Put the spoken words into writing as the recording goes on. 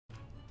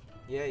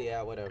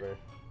Yeah, whatever.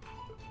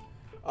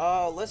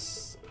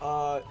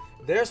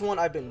 There's one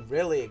I've been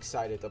really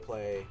excited to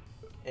play,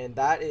 and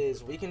that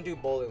is, we can do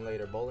bowling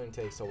later. Bowling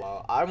takes a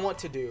while. I want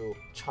to do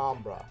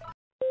Chambara.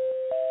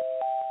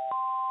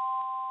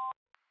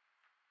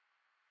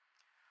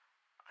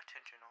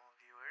 Attention all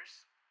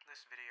viewers,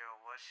 this video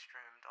was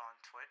streamed on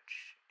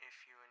Twitch. If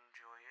you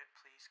enjoy it,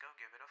 please go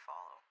give it a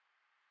follow.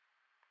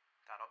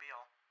 That'll be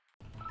all.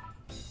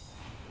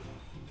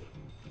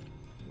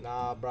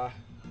 Nah, bruh.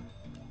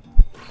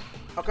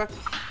 Okay.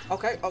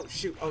 Oh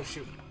shoot. Oh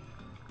shoot.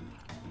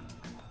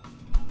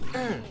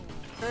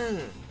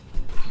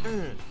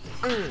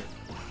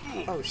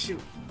 Oh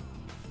shoot.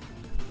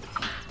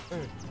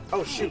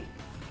 Oh shoot.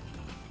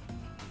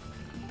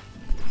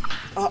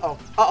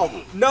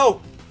 Uh-oh. No!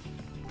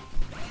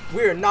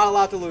 We are not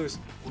allowed to lose.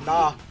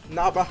 Nah,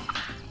 bruh.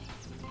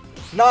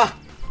 Nah.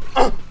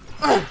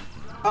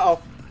 Uh-oh.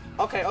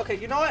 Okay,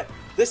 you know what?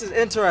 This is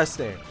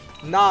interesting.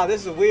 Nah,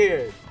 this is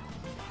weird.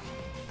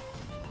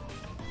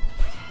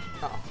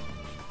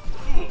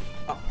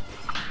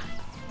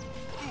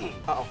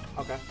 Uh-oh.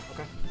 Okay.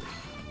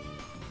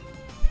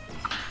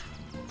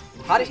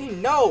 How did he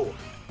know?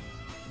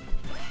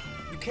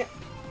 You can't.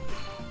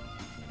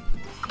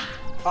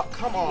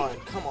 Come on.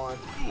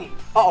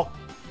 Uh-oh.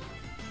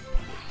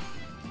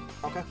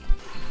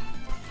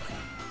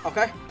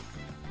 Okay.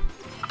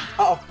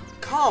 Uh-oh.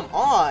 Come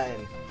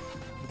on.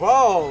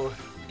 Bro.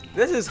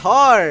 This is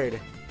hard.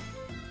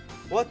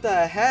 What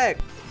the heck?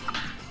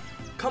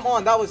 Come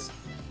on, that was...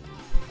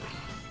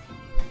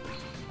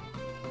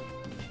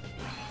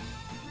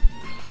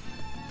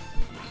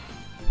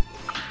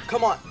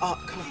 Come on.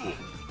 Come on.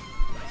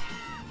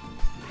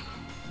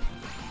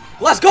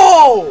 Let's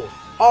go!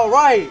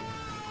 Alright.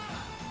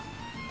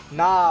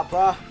 Nah,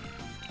 bruh.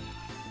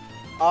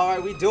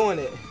 Alright, we doing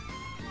it.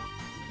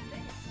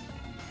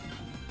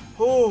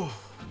 Whew.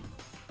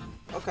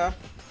 Okay.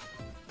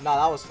 Nah,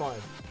 that was fun.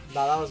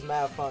 Nah, that was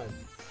mad fun.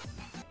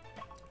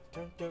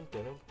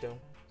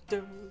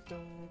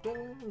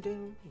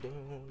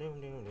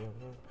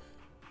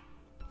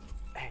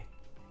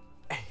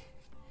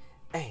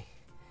 Hey.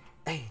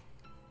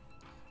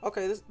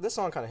 Okay, this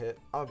song kind of hit.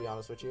 I'm gonna be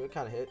honest with you, it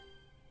kind of hit.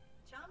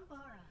 Chambara.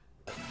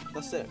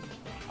 That's it.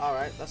 All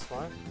right, that's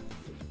fine.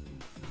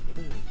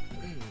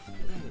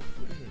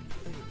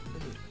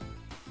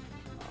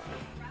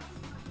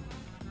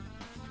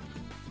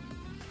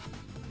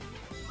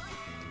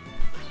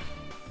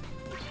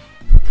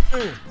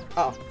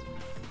 Oh.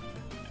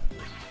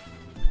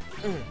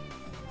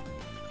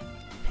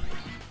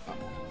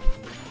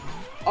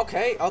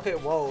 Okay.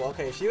 Whoa.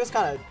 Okay, she was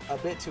kind of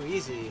a bit too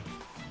easy.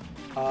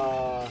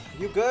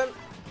 You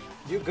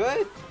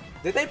good?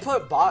 Did they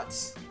put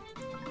bots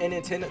in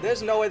Nintendo?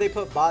 There's no way they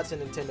put bots in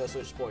Nintendo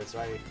Switch Sports,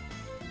 right?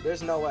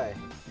 There's no way.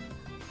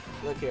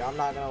 Look here, I'm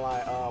not gonna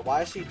lie.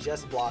 Why is she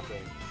just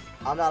blocking?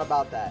 I'm not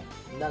about that.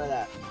 None of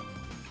that.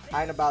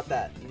 I ain't about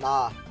that.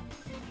 Nah.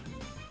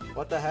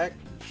 What the heck?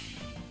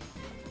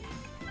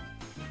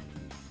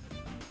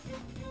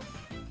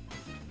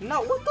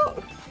 No, what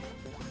the?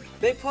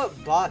 They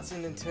put bots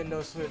in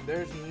Nintendo Switch.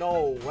 There's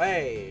no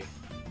way.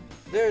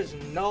 There's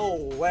no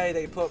way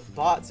they put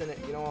bots in it.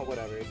 You know what?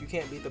 Whatever. If you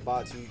can't beat the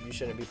bots, you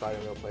shouldn't be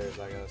fighting real players,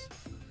 I guess.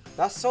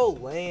 That's so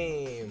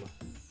lame.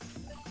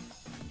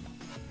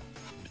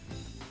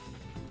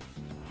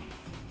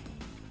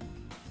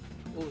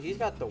 Ooh, he's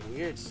got the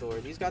weird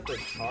sword. He's got the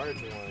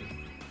charge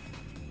one.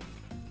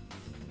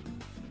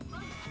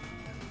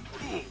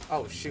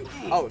 Oh, shoot.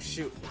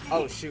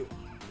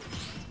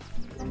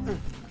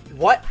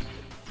 What?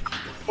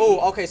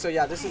 Oh, okay, so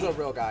yeah, this is a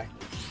real guy.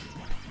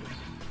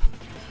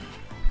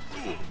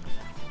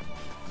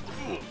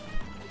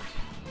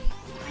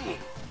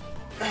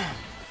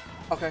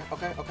 Okay.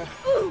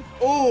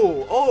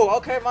 Oh,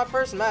 okay, my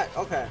first match.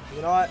 Okay,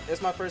 you know what?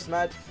 It's my first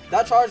match.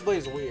 That charge blade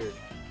is weird.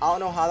 I don't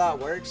know how that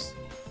works,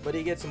 but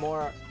he gets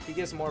more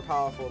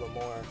powerful the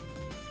more.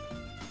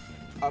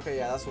 Okay,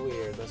 yeah, that's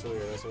weird.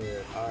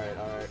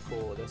 Alright,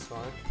 cool. That's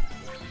fine.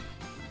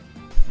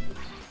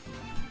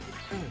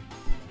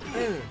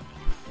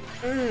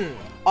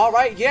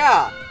 Alright,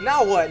 yeah.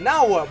 Now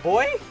what,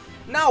 boy?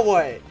 Now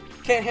what?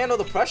 Can't handle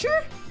the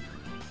pressure?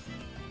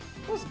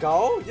 Let's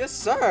go. Yes,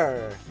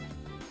 sir.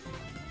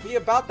 Be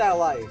about that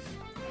life.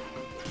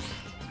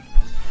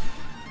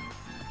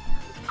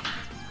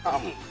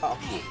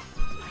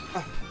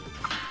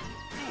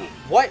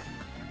 What?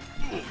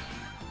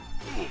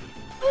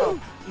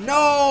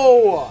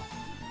 No!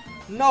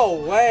 No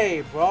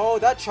way, bro.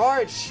 That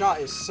charge shot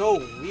is so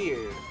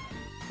weird.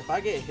 If I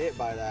get hit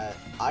by that,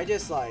 I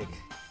just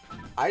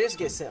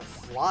get sent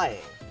flying.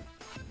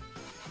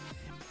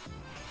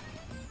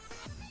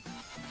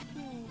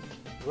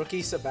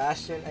 Rookie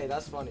Sebastian. Hey,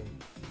 that's funny.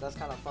 That's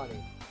kind of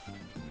funny.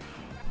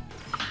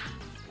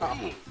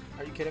 Oh,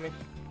 are you kidding me?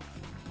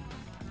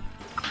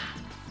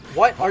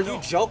 What? Are you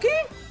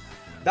joking?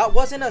 That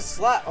wasn't a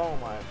slap. Oh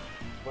my.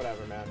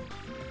 Whatever, man.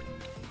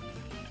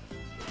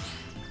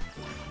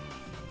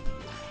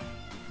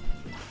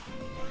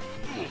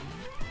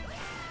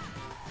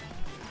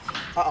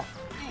 Uh-oh.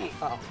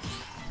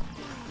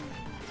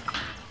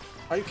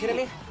 Are you kidding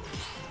me?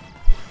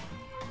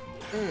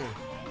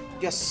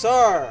 Yes,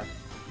 sir.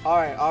 All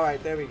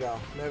right. There we go.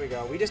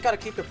 We just gotta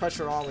keep the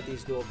pressure on with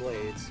these dual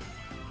blades.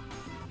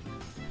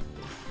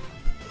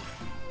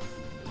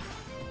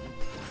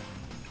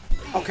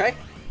 Okay.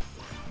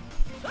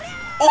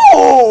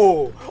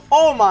 Oh!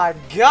 Oh my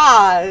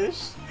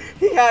gosh!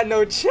 He had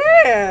no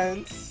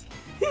chance!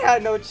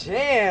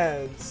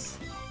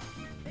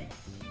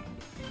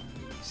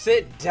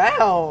 Sit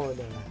down!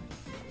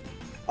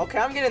 Okay,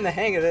 I'm getting the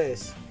hang of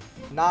this.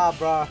 Nah,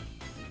 bruh.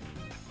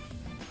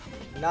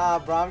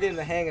 I'm getting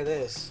the hang of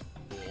this.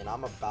 And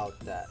I'm about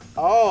that.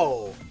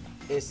 Oh!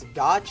 It's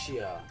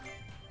gotcha.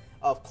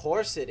 Of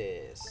course it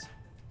is.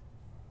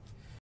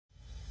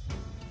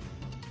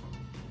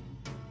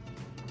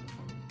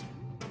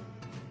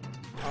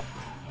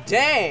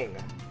 Dang!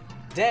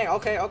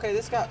 Okay,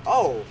 this guy.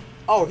 Oh,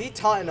 he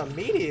taunting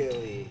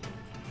immediately.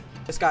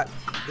 This guy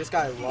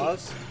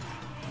loves.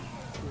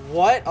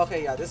 What?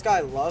 Okay, yeah, this guy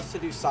loves to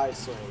do side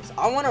swings.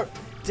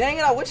 Dang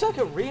it, I wish I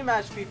could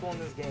rematch people in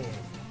this game.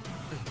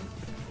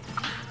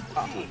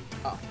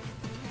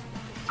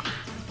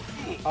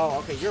 Oh,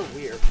 okay, you're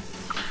weird.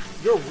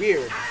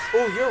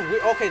 Oh, you're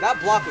weird. Okay, that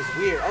block was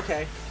weird.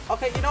 Okay,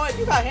 you know what?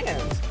 You got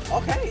hands.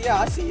 Okay, yeah,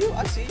 I see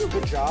you.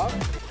 Good job.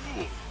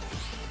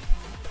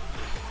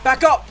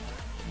 Back up!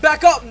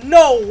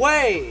 No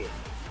way!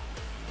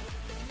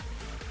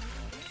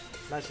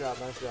 Nice job.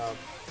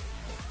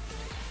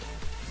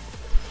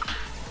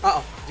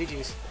 Uh-oh,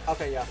 GG's.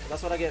 Okay, yeah,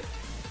 that's what I get.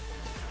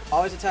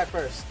 Always attack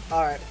first.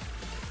 Alright.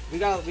 We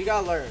gotta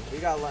learn.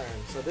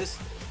 So this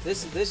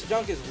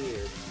junk is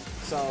weird.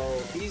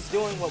 So he's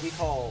doing what we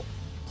call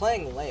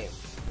playing lame.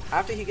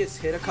 After he gets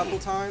hit a couple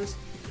times,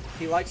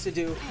 he likes to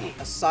do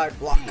a side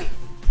block.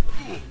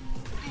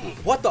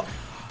 What?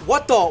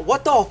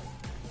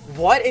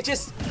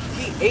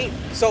 He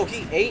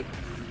ate.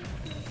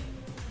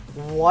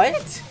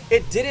 What?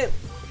 It didn't.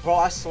 Bro,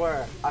 I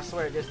swear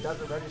it just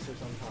doesn't register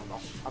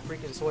sometimes. I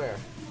freaking swear.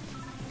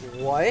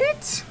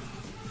 What?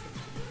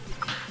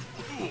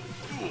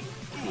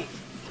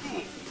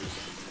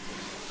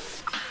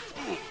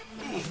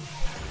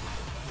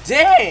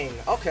 Dang!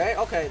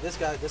 Okay, this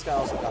guy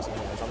also got some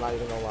hands. I'm not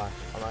even gonna lie.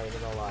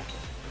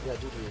 Yeah,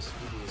 GG's.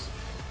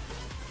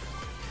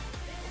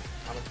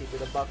 I'm gonna keep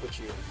it a buck with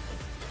you.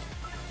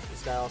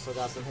 This guy also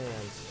got some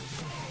hands.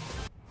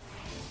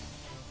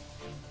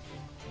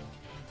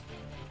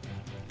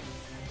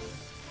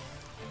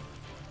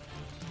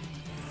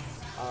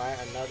 Alright,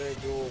 another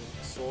dual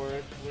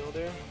sword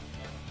wielder.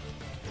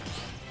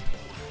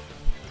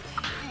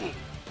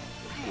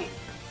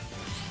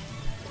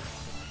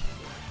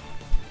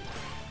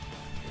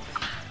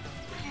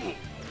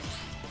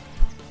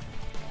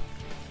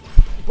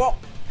 Bro!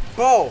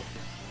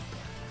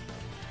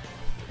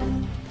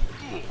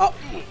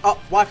 Oh,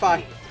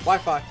 Wi-Fi.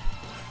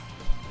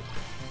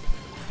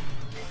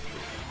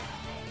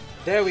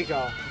 There we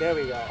go.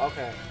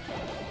 Okay.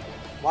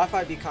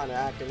 Wi-Fi be kind of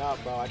acting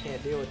up, bro. I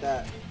can't deal with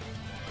that.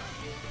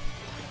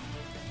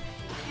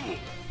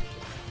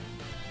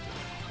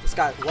 This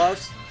guy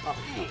loves. Oh.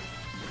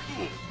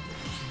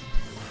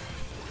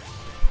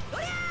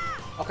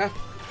 Okay.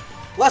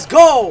 Let's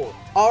go!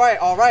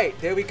 Alright.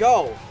 There we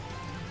go.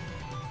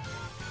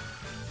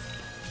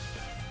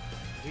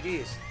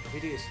 GG's.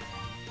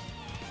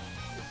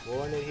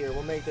 We'll end it here.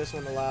 We'll make this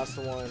one the last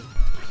one.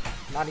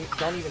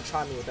 Don't even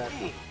try me with that.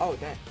 Oh,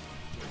 dang.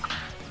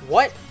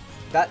 What?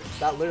 That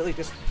literally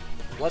just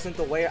wasn't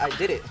the way I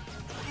did it.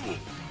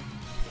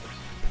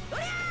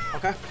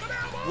 Okay.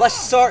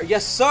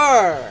 Yes,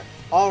 sir.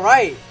 All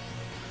right.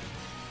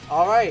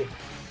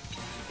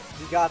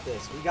 We got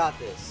this.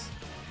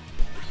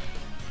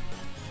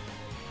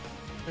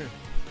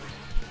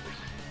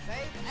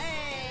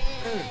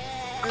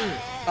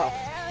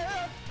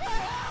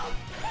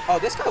 Oh,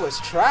 this guy was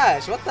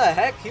trash. What the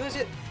heck? He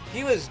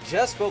was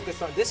just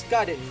focused on. This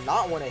guy did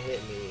not want to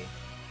hit me.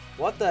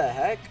 What the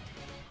heck?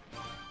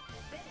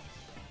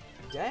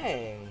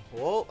 Dang.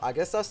 Well, I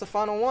guess that's the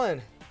final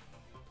one.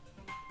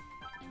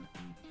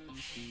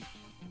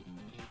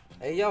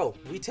 Hey, yo,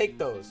 we take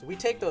those. We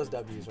take those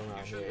W's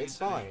around here. It's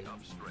fine.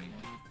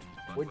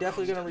 We're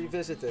definitely going to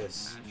revisit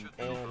this.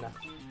 And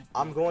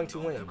I'm going to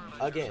win.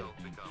 Again.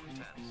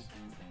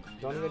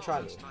 Don't even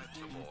try me.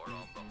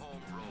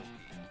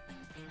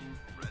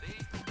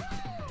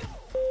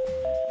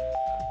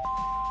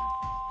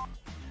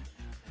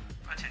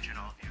 Attention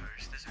all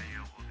viewers, this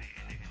video will be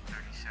ending in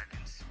 30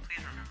 seconds.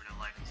 Please remember to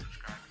like and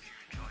subscribe if you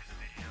enjoyed the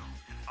video,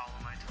 and follow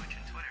my Twitch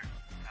and Twitter.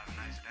 Have a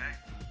nice day.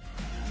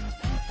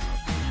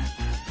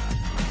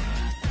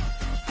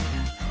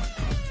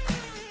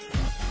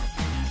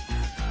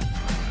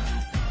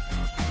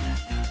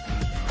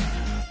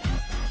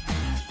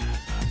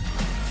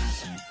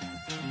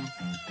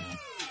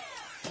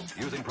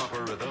 Using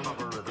proper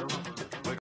rhythm.